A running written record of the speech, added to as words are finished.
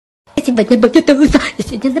сегодня будет туса. Я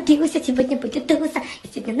сегодня напьюсь, сегодня будет туса. Я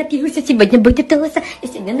сегодня напьюсь, сегодня будет туса. Я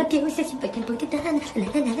сегодня напьюсь, сегодня будет туса.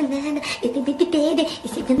 И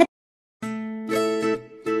сегодня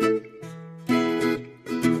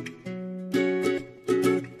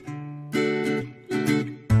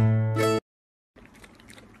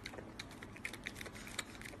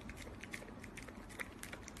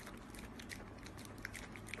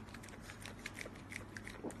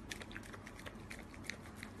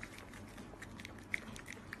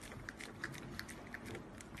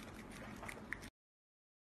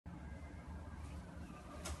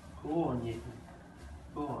Go on, Ethan.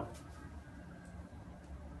 Go on.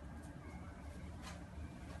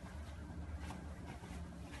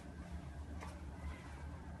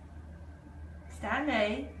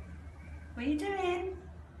 Stanley, what are you doing?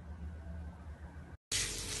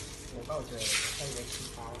 我抱着带着皮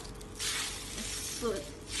包。是。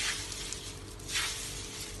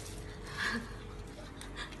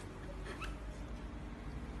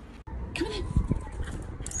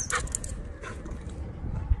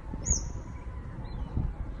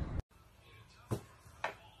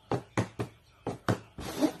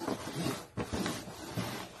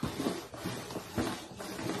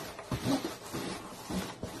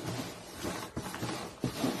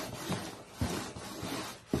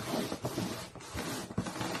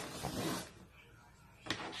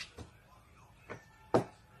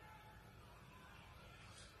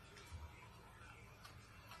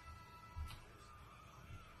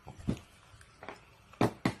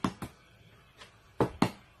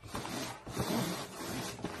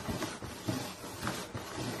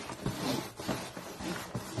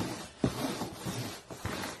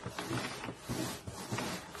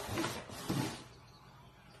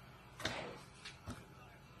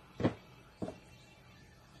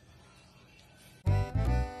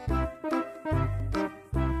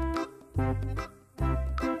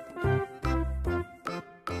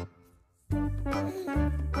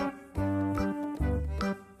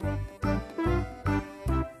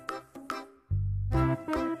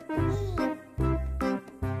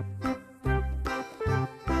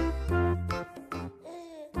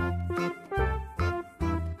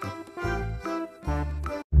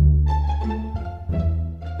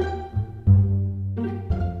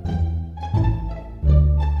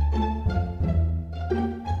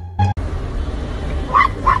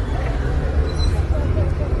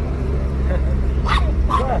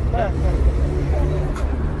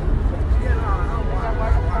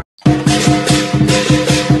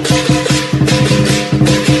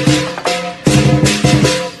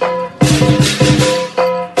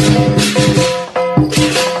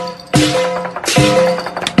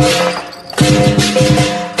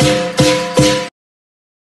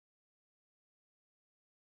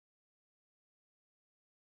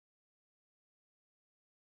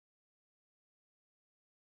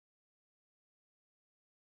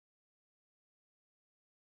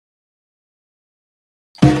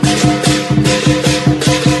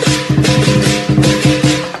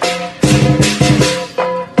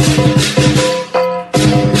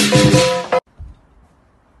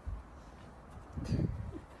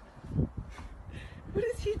What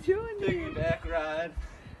is he doing? Piggyback ride.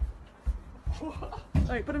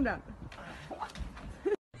 Alright, put him down.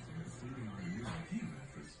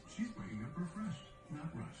 She's waking up refreshed, not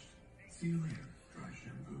rushed. See you later. Dry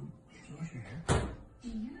shampoo. Wash your hair. Do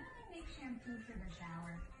you know how to make shampoo for the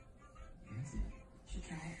shower? Fancy. Should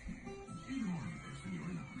try it. You know I'm person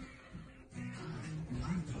you're not.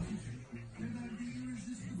 I'm talking to you. And I've the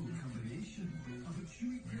irresistible combination of a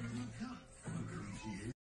chewy caramel cup, a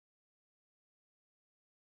crunchy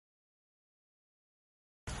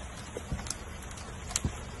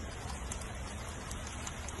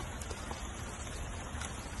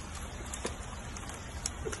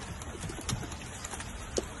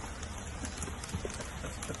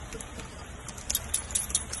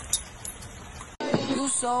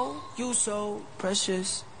You so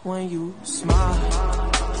precious when you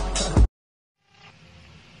smile.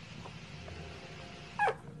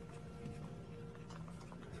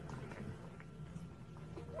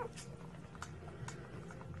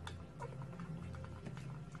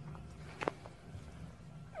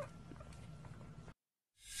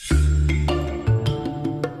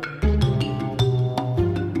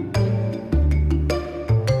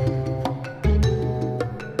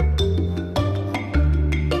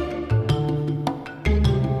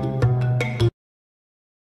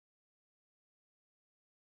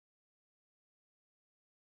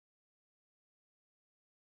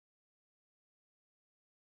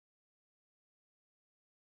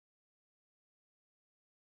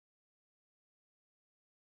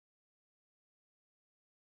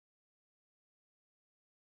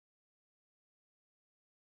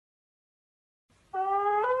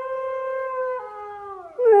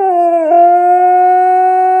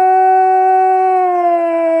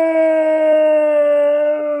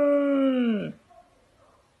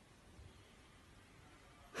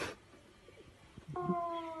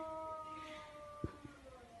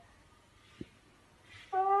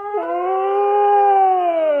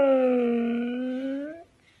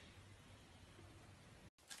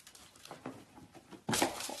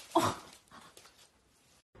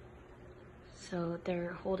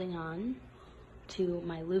 they're holding on to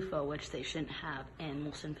my loofah, which they shouldn't have, and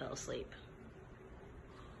Molson fell asleep.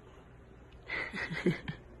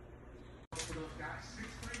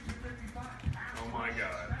 Oh my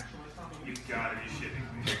god. You gotta be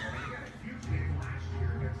shitting me.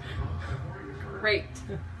 Great.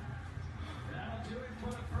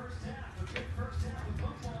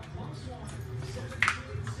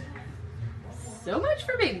 So much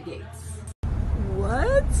for baby gates.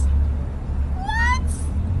 What? What?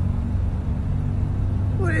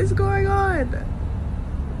 What is going on?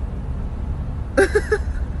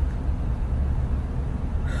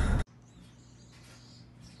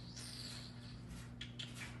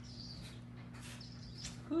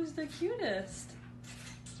 Who's the cutest?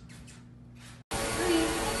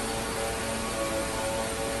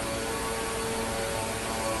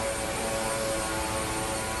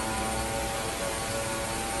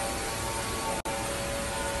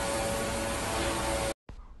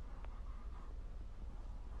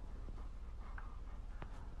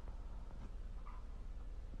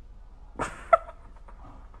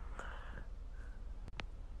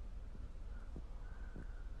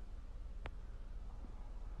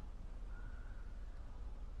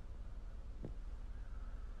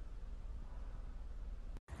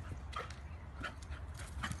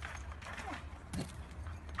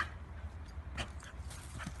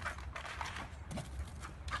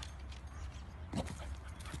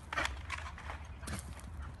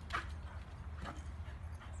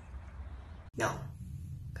 No.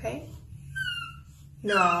 Okay?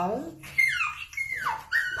 No.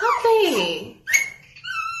 Puppy!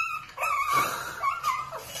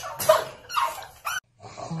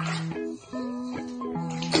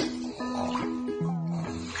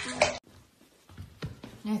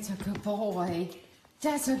 That's a good boy.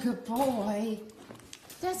 That's a good boy.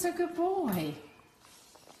 That's a good boy.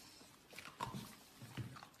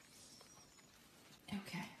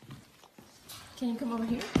 Okay. Can you come over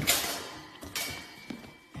here?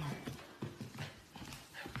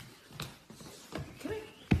 Come here.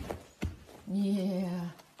 Yeah.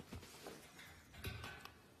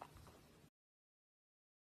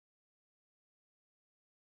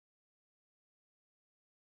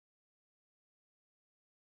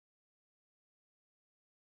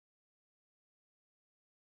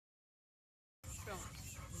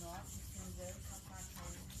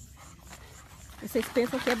 Vocês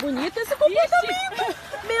pensam que é bonito esse comportamento?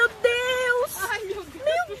 Meu Deus! Ai, meu Deus!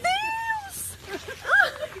 Meu Deus!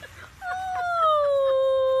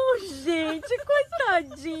 Oh, gente,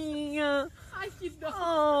 coitadinha! Ai, que dó!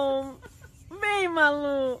 Oh, vem,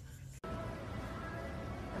 Malu!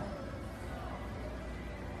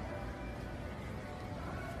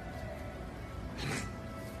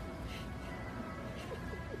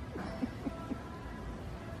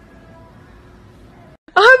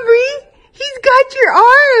 Aubrey! He's got your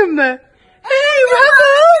arm! Hey,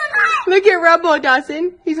 Rebel! Look at Rebel,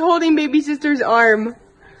 Dawson. He's holding baby sister's arm.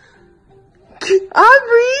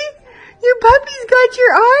 Aubrey! Your puppy's got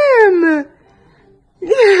your arm!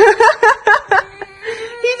 He's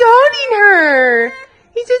holding her!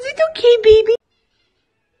 He says, it's okay, baby.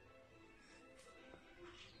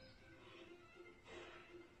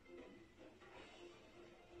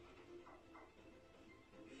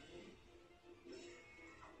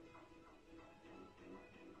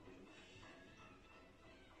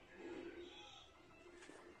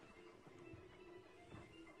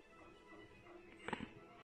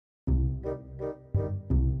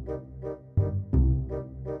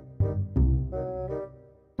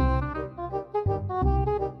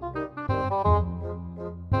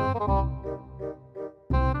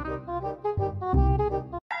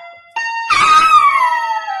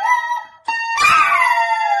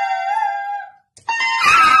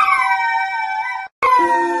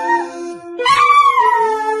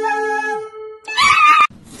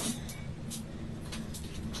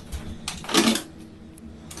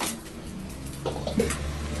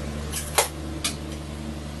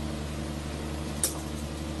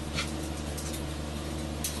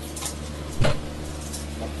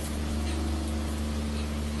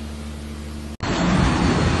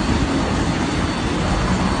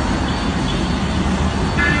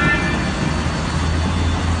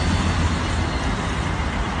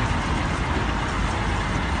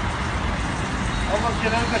 Ama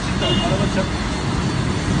genel kaçırdı. Araba çarptı.